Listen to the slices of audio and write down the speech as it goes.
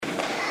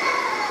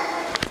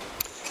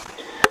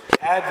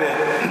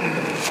Advent.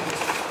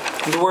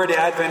 The word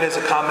Advent is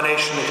a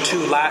combination of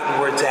two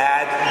Latin words,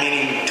 ad,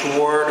 meaning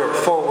toward or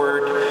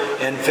forward,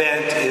 and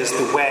vent is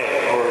the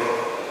way, or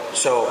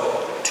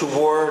so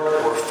toward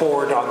or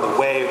forward on the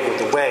way or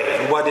the way.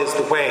 And what is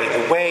the way?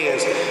 The way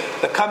is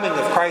the coming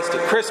of Christ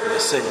at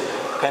Christmas, and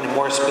kind of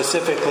more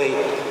specifically,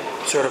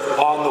 sort of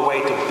on the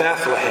way to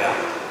Bethlehem.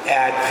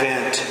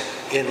 Advent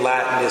in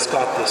Latin has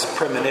got this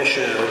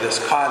premonition or this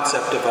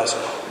concept of us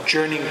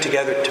journeying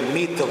together to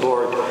meet the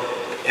Lord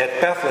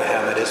at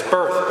Bethlehem at his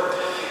birth.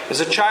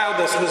 As a child,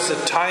 this was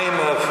a time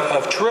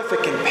of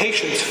terrific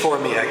impatience for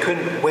me. I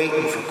couldn't wait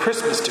for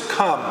Christmas to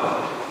come.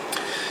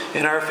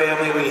 In our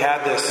family, we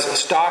had this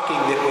stocking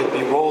that would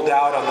be rolled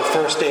out on the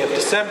first day of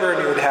December,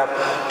 and you would have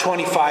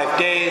 25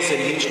 days, and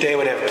each day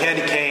would have a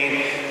candy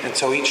cane. And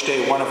so each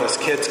day, one of us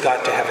kids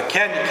got to have a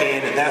candy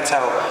cane, and that's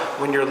how,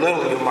 when you're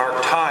little, you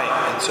mark time.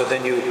 And so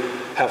then you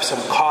have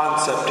some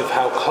concept of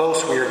how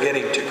close we are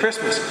getting to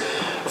Christmas.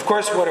 Of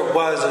course, what it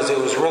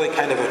was really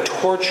kind of a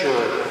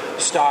torture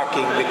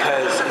stocking,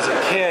 because as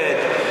a kid,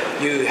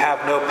 you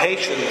have no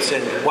patience,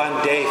 and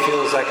one day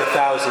feels like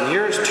 1,000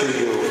 years to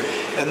you.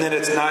 And then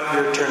it's not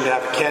your turn to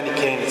have a candy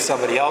cane, it's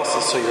somebody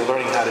else's, so you're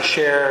learning how to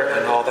share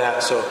and all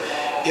that. So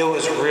it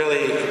was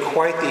really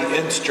quite the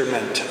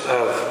instrument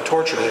of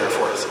torture there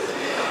for us.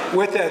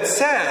 With that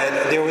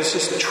said, there was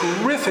this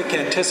terrific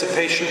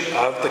anticipation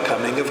of the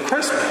coming of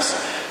Christmas.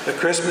 The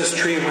Christmas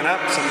tree went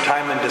up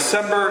sometime in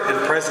December,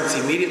 and presents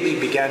immediately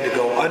began to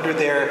go under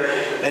there,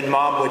 and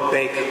Mom would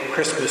bake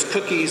Christmas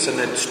cookies and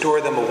then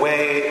store them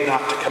away,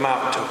 not to come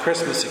out until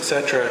Christmas,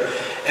 etc.,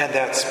 and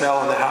that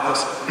smell in the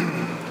house.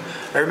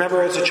 I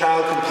remember as a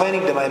child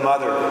complaining to my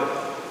mother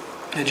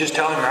and just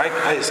telling her,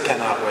 I just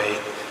cannot wait.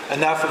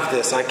 Enough of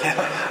this. I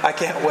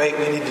can't wait.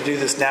 We need to do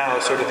this now,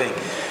 sort of thing.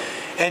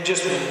 And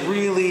just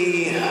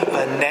really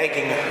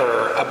nagging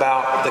her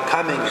about the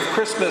coming of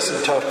Christmas,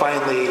 until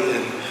finally,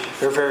 in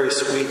her very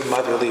sweet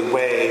motherly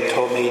way,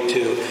 told me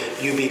to,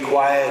 you be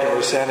quiet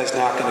or Santa's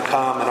not going to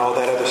come and all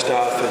that other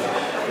stuff,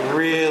 and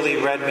really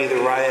read me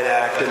the riot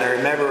act. And I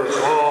remember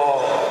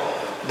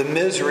the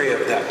misery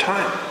of that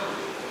time.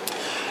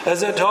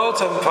 As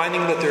adults, I'm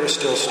finding that there's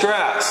still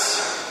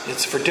stress.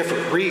 It's for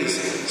different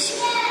reasons.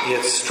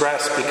 It's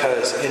stress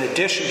because in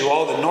addition to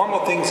all the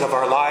normal things of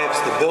our lives,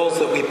 the bills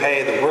that we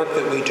pay, the work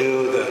that we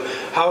do, the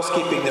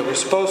housekeeping that we're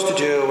supposed to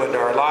do, and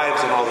our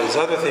lives and all these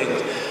other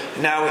things,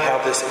 now we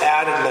have this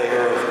added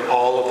layer of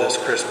all of this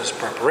Christmas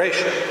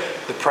preparation.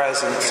 The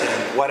presents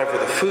and whatever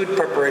the food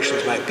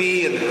preparations might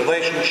be, and the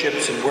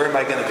relationships, and where am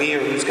I going to be or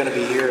who's going to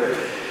be here,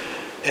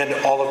 and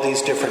all of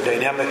these different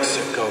dynamics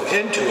that go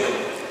into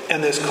it.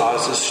 And this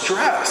causes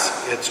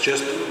stress. It's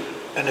just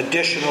an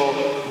additional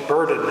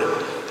burden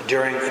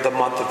during the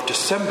month of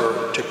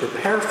December to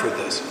prepare for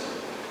this.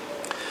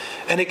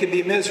 And it can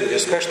be misery,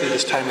 especially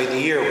this time of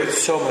the year with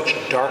so much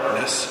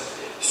darkness,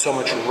 so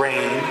much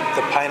rain.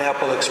 The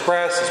Pineapple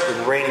Express has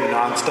been raining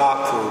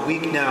nonstop for a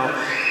week now,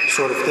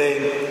 sort of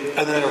thing.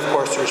 And then, of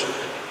course, there's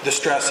the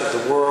stress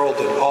of the world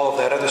and all of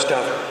that other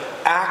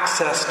stuff.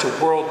 Access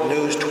to world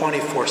news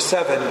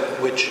 24/7,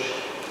 which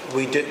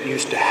we didn't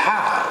used to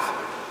have.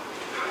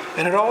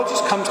 And it all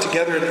just comes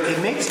together, and it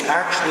makes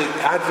actually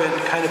Advent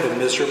kind of a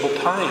miserable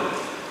time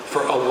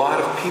for a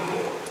lot of people.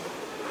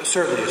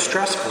 Certainly a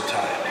stressful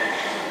time.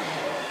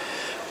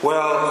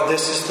 Well,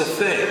 this is the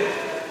thing,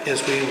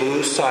 is we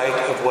lose sight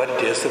of what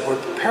it is that we're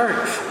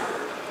preparing for.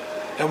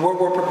 And what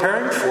we're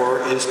preparing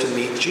for is to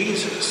meet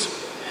Jesus.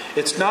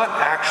 It's not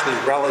actually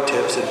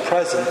relatives and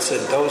presents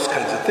and those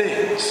kinds of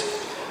things.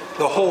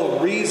 The whole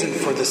reason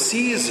for the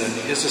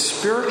season is a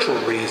spiritual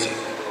reason.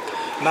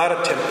 Not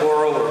a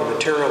temporal or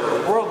material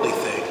or worldly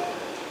thing,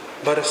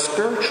 but a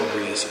spiritual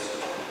reason.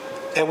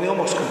 And we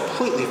almost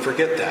completely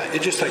forget that.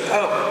 It's just like,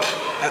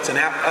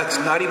 that's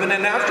not even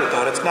an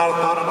afterthought. It's not a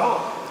thought at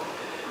all.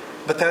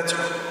 But that's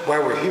why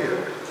we're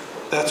here.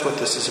 That's what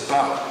this is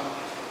about.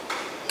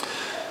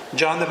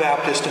 John the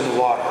Baptist in the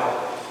water.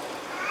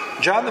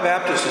 John the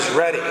Baptist is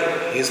ready.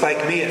 He's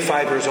like me at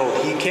 5 years old.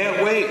 He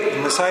can't wait.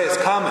 The Messiah's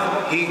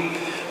coming.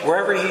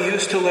 Wherever he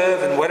used to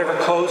live and whatever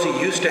clothes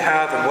he used to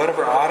have and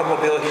whatever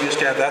automobile he used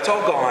to have, that's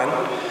all gone.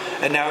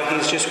 And now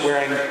he's just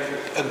wearing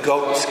a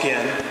goat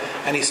skin,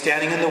 and he's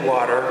standing in the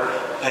water,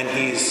 and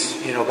he's,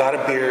 got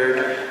a beard,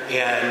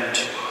 and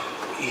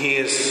he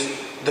is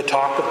the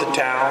talk of the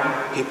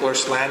town. People are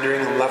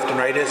slandering him left and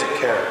right. He doesn't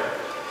care.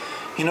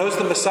 He knows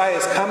the Messiah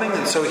is coming,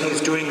 and so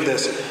he's doing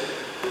this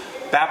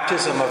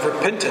baptism of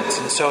repentance,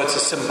 and so it's a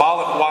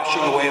symbolic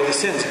washing away of the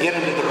sins. Get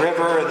into the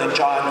river, and then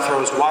John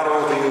throws water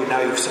over you.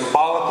 Now you've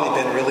symbolically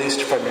been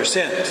released from your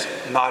sins.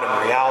 Not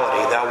in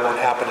reality. That won't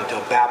happen until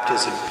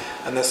baptism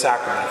and the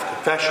sacrament of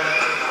confession.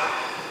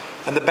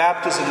 And the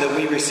baptism that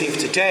we receive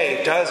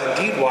today does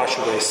indeed wash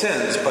away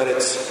sins, but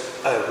it's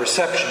a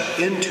reception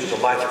into the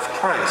life of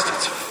Christ.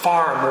 It's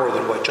far more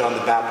than what John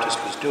the Baptist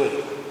was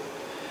doing.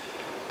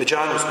 But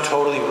John was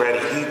totally ready.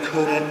 He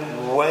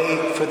couldn't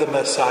wait for the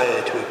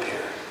Messiah to appear.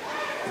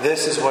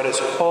 This is what his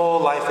whole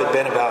life had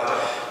been about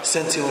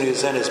since he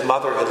was in his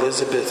mother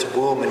Elizabeth's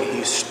womb, and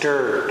he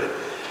stirred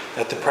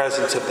at the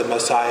presence of the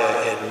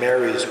Messiah in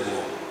Mary's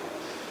womb.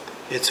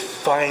 It's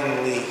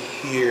finally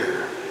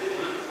here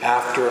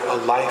after a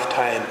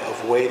lifetime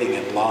of waiting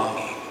and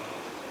longing.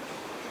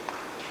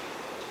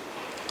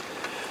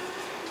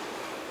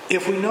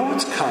 If we know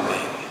it's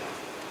coming,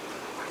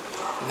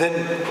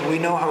 then we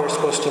know how we're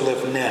supposed to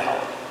live now.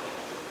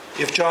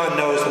 If John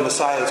knows the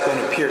Messiah is going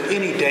to appear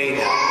any day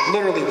now,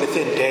 literally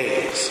within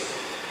days,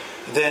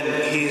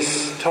 then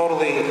he's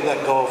totally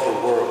let go of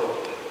the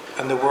world,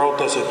 and the world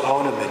doesn't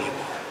own him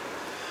anymore.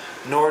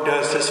 Nor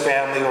does his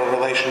family or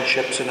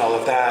relationships and all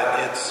of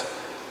that. It's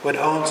what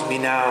owns me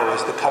now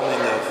is the coming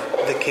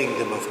of the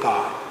kingdom of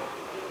God.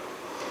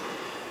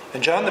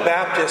 And John the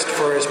Baptist,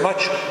 for as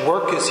much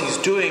work as he's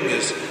doing,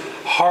 as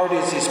hard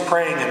as he's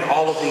praying and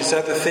all of these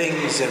other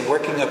things and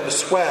working up a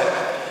sweat,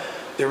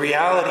 the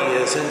reality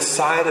is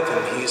inside of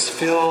him he's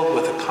filled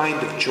with a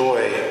kind of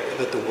joy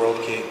that the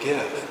world can't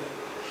give.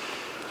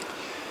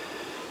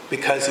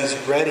 Because he's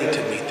ready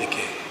to meet the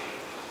King.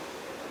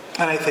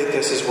 And I think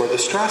this is where the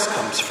stress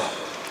comes from.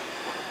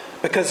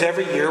 Because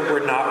every year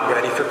we're not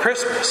ready for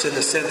Christmas in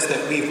the sense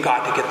that we've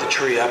got to get the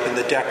tree up and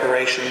the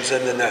decorations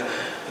and then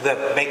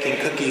the making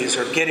cookies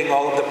or getting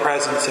all of the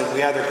presents, and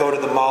we either go to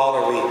the mall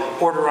or we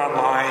order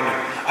online,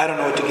 and I don't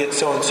know what to get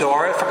so-and-so,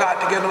 or I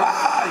forgot to get them,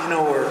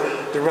 or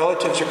the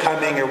relatives are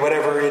coming or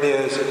whatever it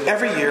is.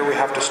 Every year we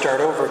have to start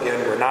over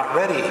again. We're not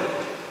ready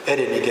at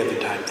any given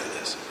time for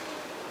this.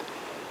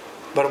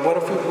 But what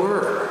if we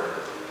were?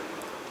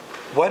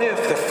 What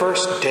if the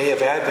first day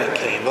of Advent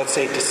came, let's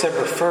say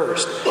December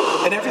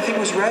 1st, and everything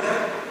was ready?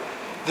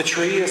 The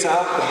tree is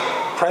up,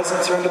 and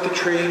presents are under the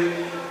tree,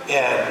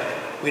 and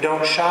we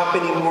don't shop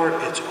anymore.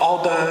 It's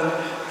all done.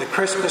 The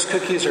Christmas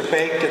cookies are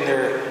baked, and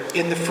they're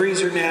in the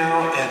freezer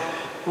now, and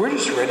we're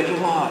just ready to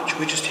launch.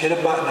 We just hit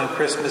a button on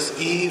Christmas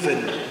Eve,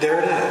 and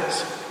there it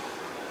is.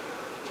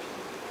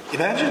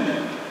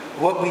 Imagine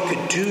what we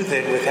could do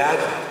then with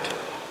Advent.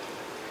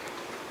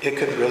 It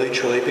could really,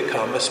 truly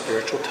become a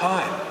spiritual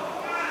time.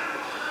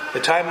 A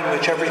time in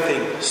which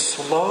everything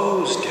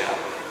slows down.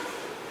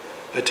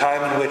 A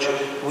time in which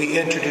we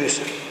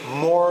introduce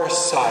more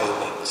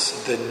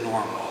silence than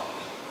normal.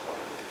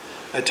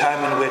 A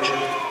time in which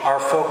our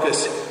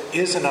focus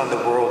isn't on the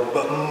world,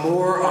 but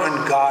more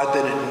on God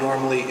than it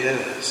normally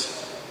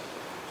is.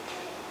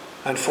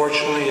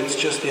 Unfortunately, it's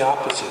just the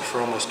opposite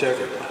for almost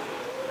everyone.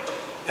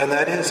 And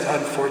that is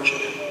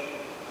unfortunate.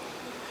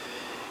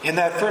 In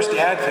that first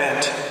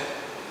Advent,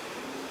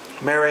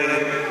 Mary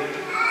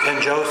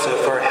and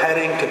Joseph are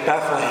heading to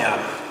Bethlehem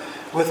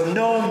with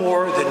no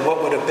more than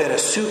what would have been a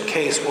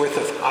suitcase worth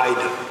of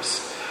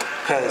items,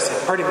 because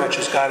it pretty much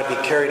has got to be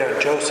carried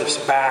on Joseph's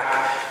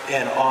back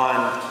and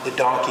on the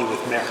donkey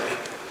with Mary.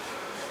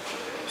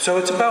 So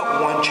it's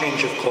about one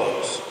change of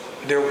clothes.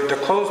 The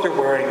clothes they're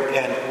wearing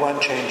and one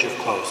change of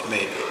clothes,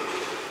 maybe.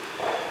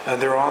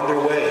 And they're on their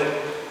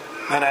way.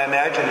 And I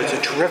imagine it's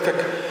a terrific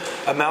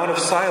amount of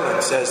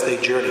silence as they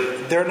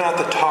journey. They're not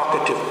the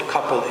talkative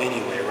couple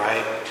anyway,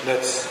 right?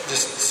 That's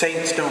just,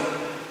 saints don't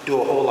do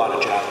a whole lot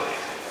of jabbering.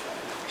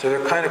 So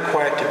they're kind of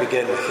quiet to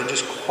begin with and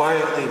just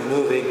quietly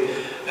moving.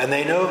 And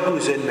they know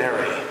who's in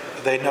Mary.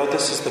 They know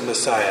this is the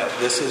Messiah.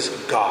 This is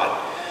God.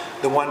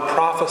 The one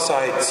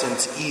prophesied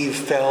since Eve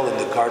fell in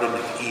the Garden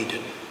of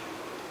Eden.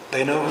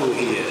 They know who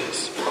he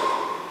is.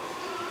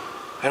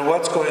 And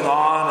what's going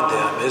on in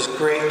them is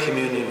great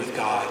communion with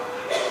God.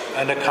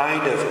 And a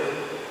kind of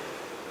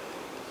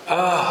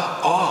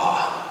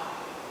awe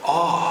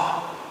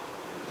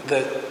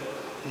that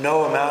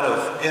no amount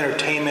of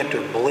entertainment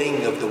or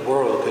bling of the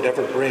world could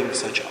ever bring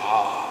such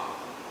awe.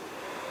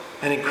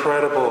 An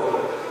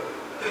incredible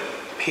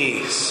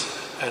peace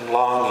and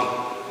longing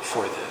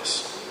for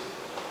this.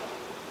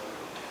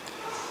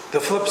 The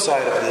flip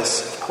side of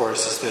this, of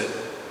course, is that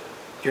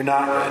you're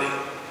not ready,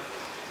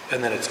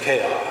 and then it's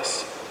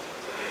chaos.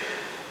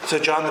 So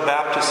John the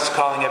Baptist is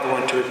calling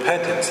everyone to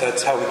repentance.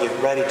 That's how we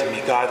get ready to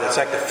meet God. That's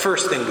like the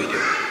first thing we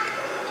do.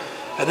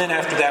 And then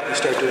after that we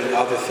start doing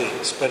other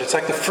things. But it's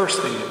like the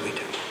first thing that we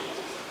do.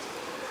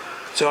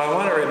 So I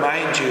want to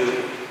remind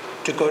you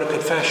to go to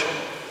confession.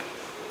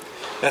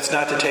 That's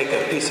not to take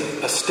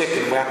a stick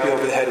and whack you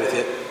over the head with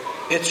it.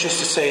 It's just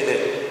to say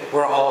that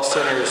we're all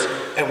sinners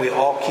and we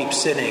all keep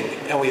sinning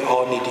and we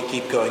all need to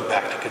keep going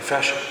back to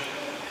confession.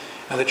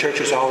 And the church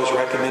has always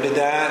recommended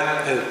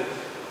that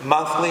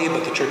monthly,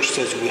 but the church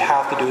says we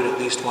have to do it at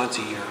least once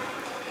a year.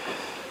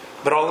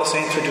 But all the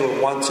saints would do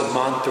it once a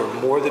month or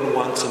more than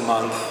once a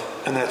month,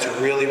 and that's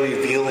really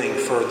revealing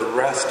for the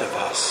rest of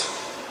us.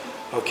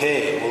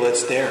 Okay, well,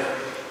 it's there.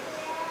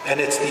 And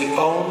it's the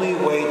only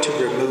way to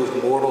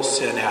remove mortal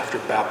sin after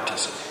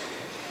baptism.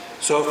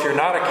 So if you're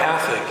not a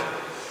Catholic,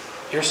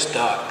 you're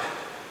stuck.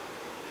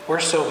 We're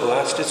so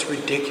blessed, it's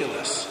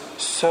ridiculous.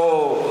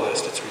 So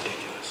blessed, it's ridiculous.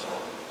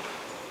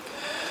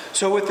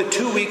 So with the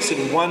 2 weeks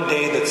and 1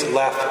 day that's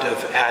left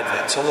of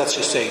Advent, so let's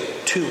just say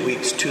 2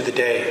 weeks to the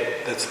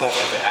day that's left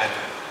of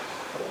Advent,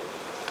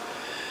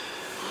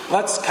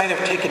 let's kind of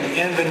take an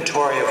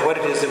inventory of what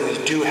it is that we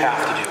do have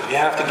to do. You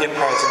have to get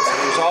presents, and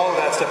there's all of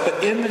that stuff,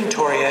 but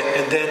inventory it,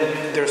 and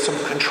then there's some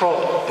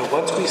control. That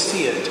once we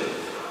see it,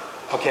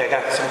 okay, I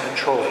got some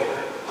control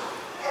here.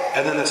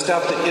 And then the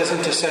stuff that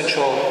isn't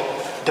essential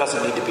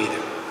doesn't need to be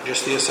there,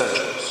 just the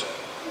essentials.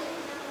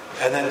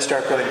 And then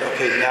start going,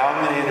 okay, now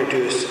I'm going to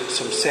introduce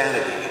some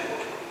sanity,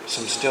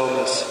 some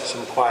stillness,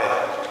 some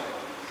quiet,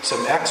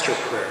 some extra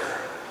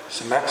prayer,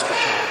 some extra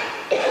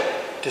time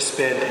to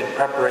spend in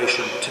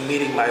preparation to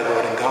meeting my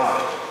Lord and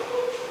God.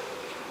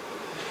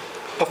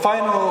 A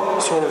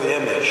final sort of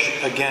image,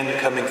 again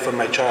coming from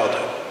my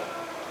childhood.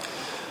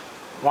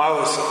 When I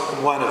was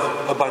one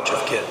of a bunch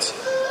of kids,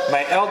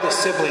 my eldest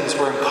siblings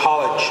were in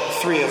college.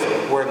 3 of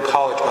them were in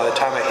college by the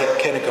time I hit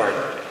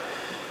kindergarten.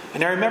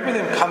 And I remember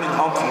them coming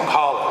home from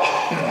college.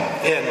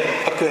 And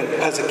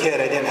as a kid,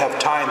 I didn't have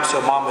time,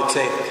 so Mom would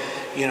say,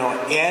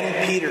 Ann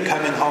and Pete are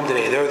coming home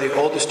today. They were the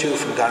oldest 2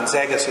 from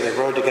Gonzaga, so they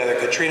rode together.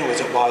 Katrina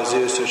was at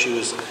Wazoo, so she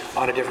was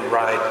on a different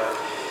ride.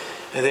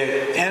 And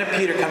Ann and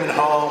Pete are coming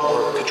home,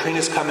 or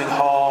Katrina's coming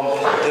home,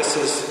 and this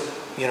is,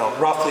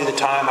 roughly the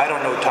time. I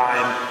don't know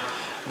time.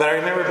 But I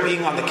remember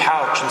being on the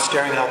couch and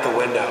staring out the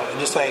window. And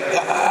just like,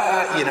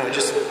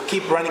 just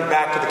keep running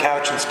back to the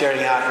couch and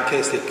staring out in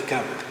case they could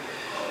come.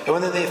 And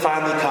when they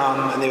finally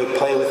come, and they would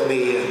play with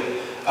me, and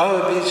it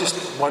would be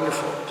just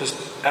wonderful. Just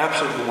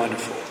absolutely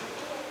wonderful.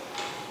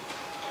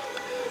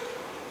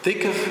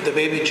 Think of the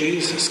baby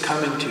Jesus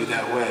coming to you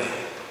that way.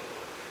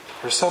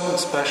 Where someone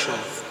special,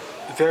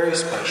 very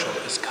special,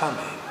 is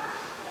coming.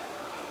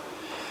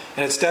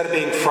 And instead of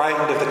being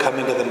frightened of the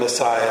coming of the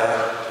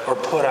Messiah or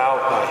put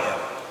out by him,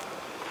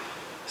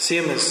 see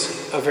him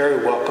as a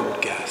very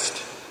welcomed guest,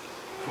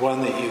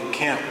 one that you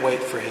can't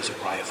wait for his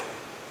arrival.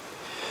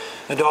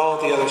 And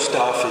all the other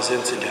stuff is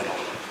incidental.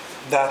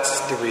 That's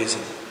the reason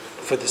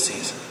for the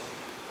season.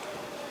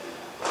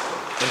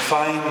 And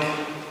find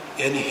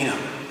in him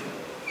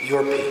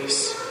your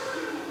peace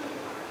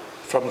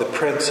from the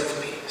Prince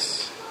of Peace.